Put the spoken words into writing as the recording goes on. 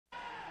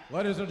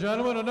Ladies and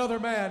gentlemen,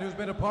 another man who's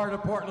been a part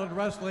of Portland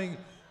wrestling,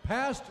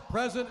 past,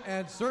 present,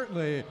 and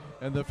certainly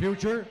in the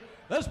future.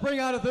 Let's bring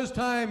out at this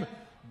time,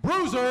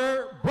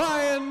 Bruiser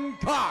Don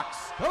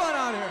Coss. Come on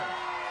out here.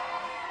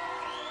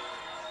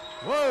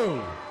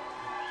 Whoa.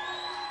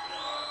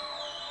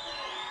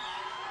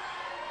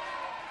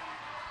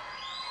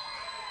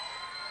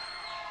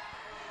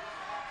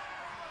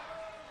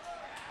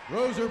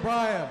 Bruiser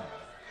Brian,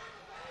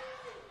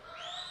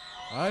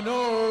 I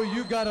know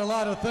you've got a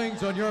lot of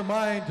things on your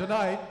mind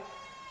tonight.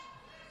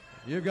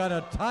 You've got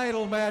a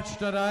title match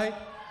tonight,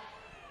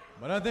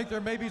 but I think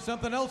there may be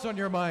something else on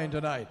your mind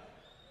tonight.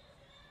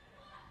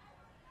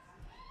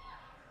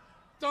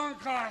 Don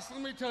Coss,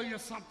 let me tell you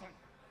something.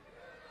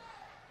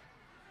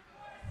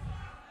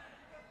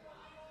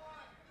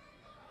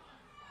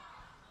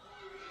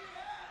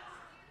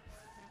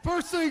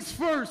 First things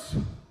first,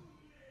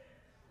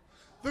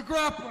 the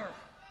Grappler.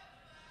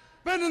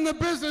 Been in the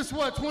business,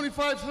 what,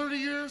 25, 30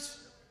 years?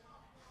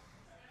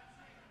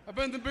 I've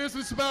been in the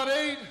business about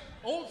 8,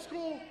 old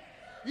school.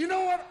 You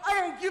know what? I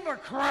don't give a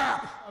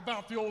crap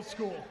about the old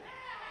school.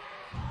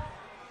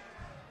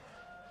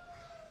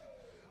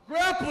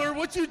 Grappler,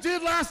 what you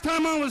did last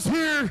time I was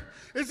here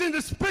is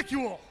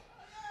indespicable.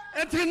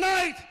 And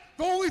tonight,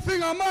 the only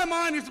thing on my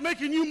mind is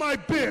making you my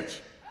bitch.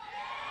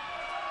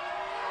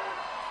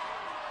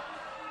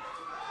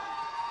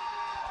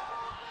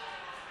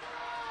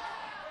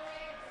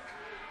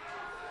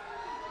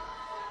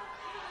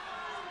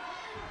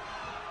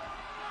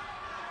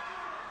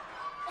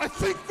 I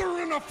think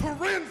they're in a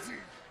frenzy.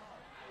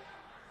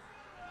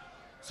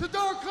 So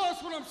Don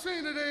Coss, what I'm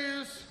saying today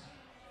is,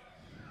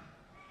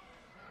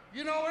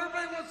 you know,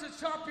 everybody wants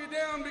to chop you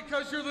down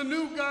because you're the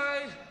new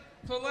guy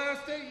for the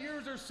last 8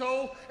 years or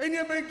so, and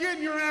you've been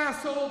getting your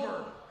ass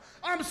over.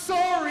 I'm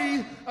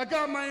sorry I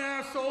got my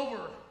ass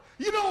over.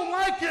 You don't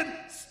like it,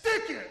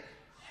 stick it.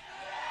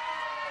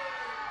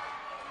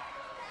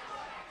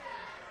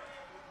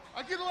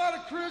 I get a lot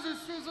of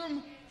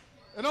criticism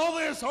and all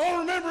this. Oh,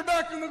 remember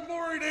back in the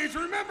glory days.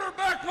 Remember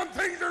back when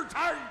things are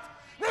tight.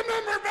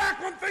 Remember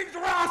back when things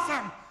were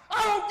awesome.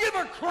 I don't give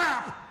a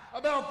crap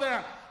about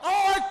that.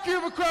 All I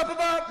give a crap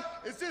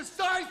about is this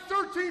size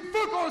 13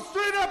 foot going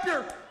straight up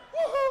here.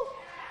 Woohoo!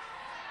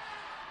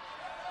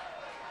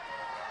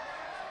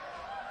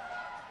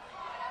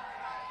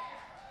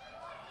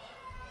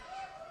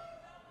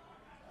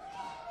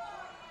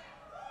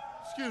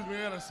 Excuse me,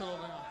 I gotta settle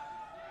down.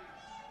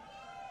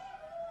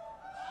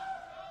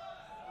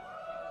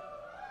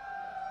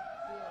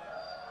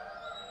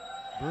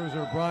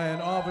 Bruiser Brian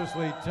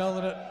obviously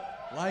telling it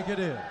like it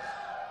is.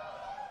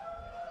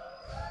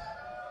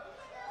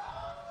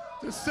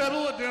 To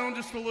settle it down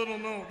just a little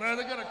note. Now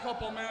they got a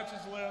couple matches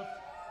left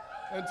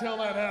until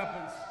that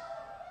happens.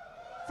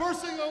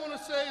 First thing I want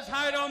to say is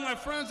hi to all my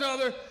friends out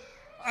there.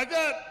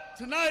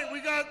 Tonight we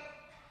got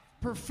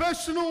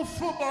professional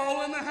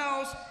football in the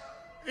house,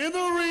 in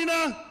the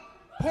arena,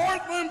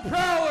 Portland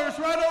Prowlers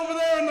right over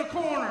there in the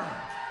corner.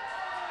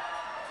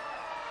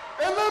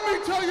 And let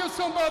me tell you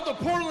something about the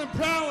Portland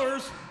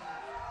Prowlers.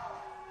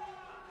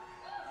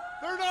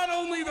 They're not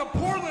only the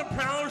Portland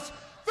Prowlers,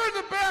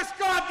 they're the best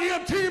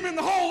goddamn team in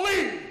the whole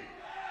league.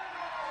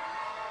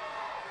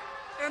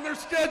 And their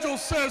schedule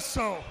says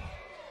so.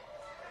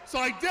 So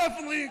I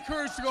definitely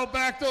encourage to go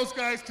back those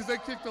guys because they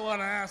kicked a lot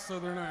of ass the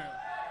other night.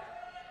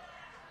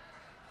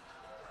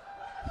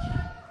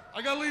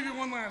 I gotta leave you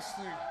one last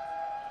thing.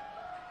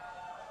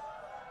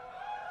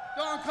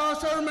 Don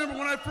Coss, I remember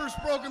when I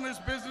first broke in this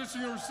business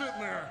and you were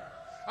sitting there.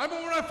 I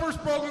remember when I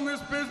first broke in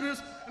this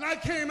business and I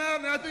came out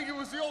and I think it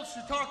was the old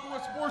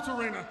Chautauqua Sports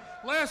Arena,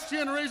 last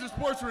generation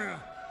sports arena.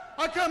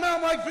 I come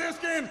out like this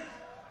game,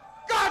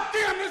 God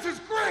damn, this is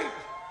great.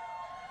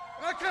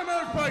 And I come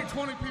out, there's probably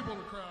 20 people in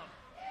the crowd.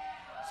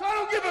 So I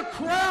don't give a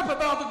crap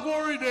about the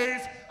glory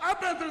days. I've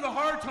been through the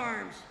hard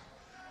times.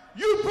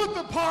 You put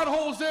the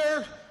potholes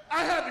there,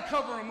 I had to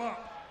cover them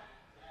up.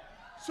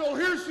 So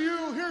here's to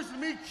you, here's to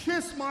me,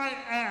 kiss my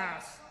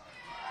ass.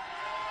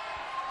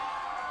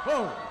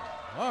 Whoa,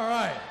 all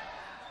right.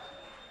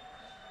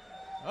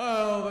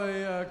 Oh,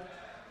 the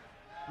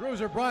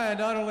Bruiser Brian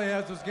not only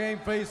has his game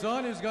face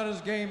on, he's got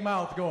his game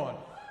mouth going.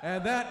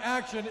 And that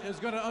action is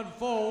going to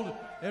unfold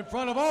in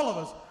front of all of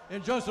us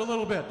in just a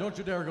little bit. Don't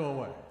you dare go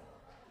away.